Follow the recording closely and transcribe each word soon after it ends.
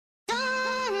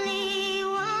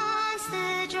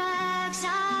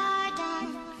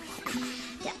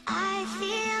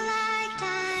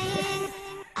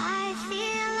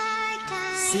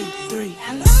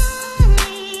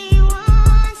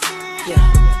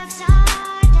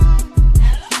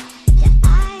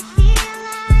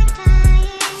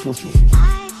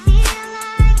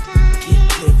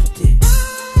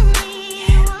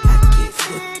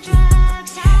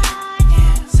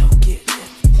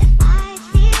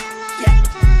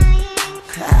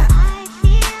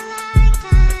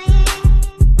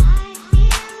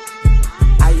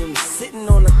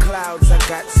I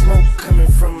got smoke coming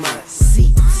from my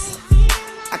seats.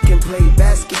 I can play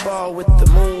basketball with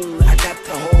the moon. I got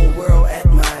the whole world at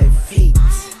my feet.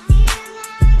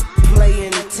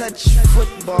 Playing touch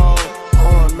football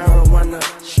on marijuana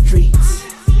streets,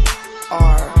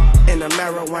 or in a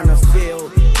marijuana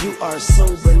field. You are so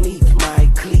beneath my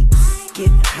cleats.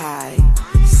 Get high,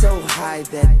 so high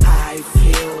that I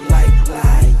feel like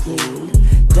lying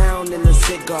down in a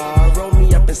cigar. Roll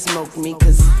me up and smoke me,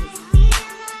 'cause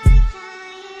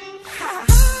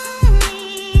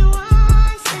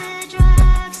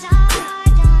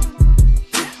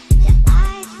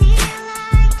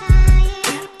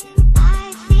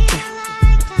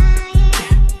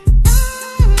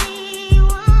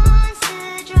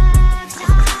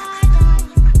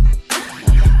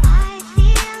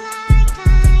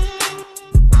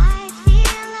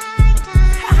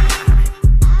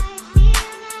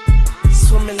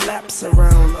swimming laps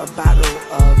around a bottle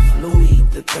of Louis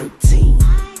XIII,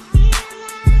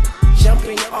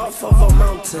 jumping off of a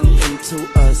mountain into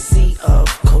a sea of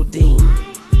codeine.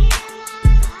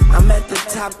 I'm at the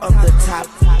top of the top,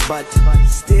 but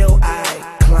still I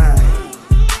climb.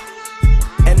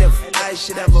 And if I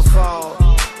should ever fall,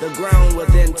 the ground will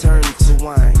then turn to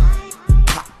wine.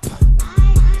 Pop,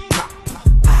 pop,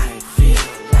 I feel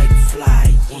like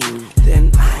flying,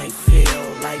 then I feel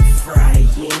like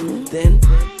frying, then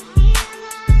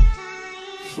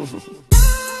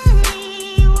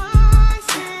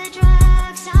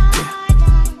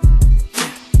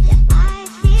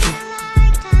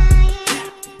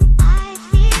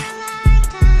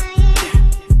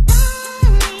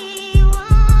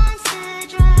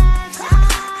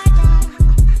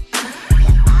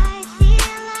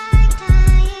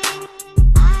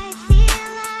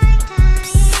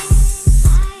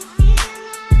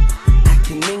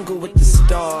mingle with the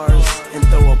stars and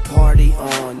throw a party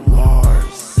on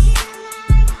Mars.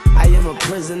 I am a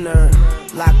prisoner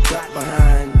locked up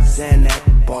behind Xanax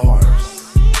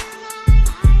bars.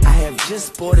 I have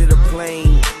just boarded a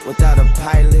plane without a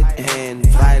pilot, and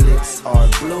violets are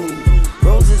blue,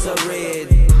 roses are red,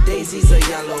 daisies are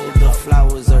yellow, the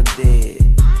flowers are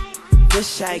dead.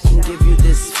 Wish I can give you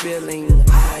this feeling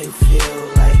I feel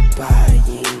like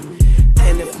buying.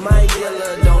 And if my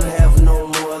dealer don't have no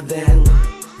more, then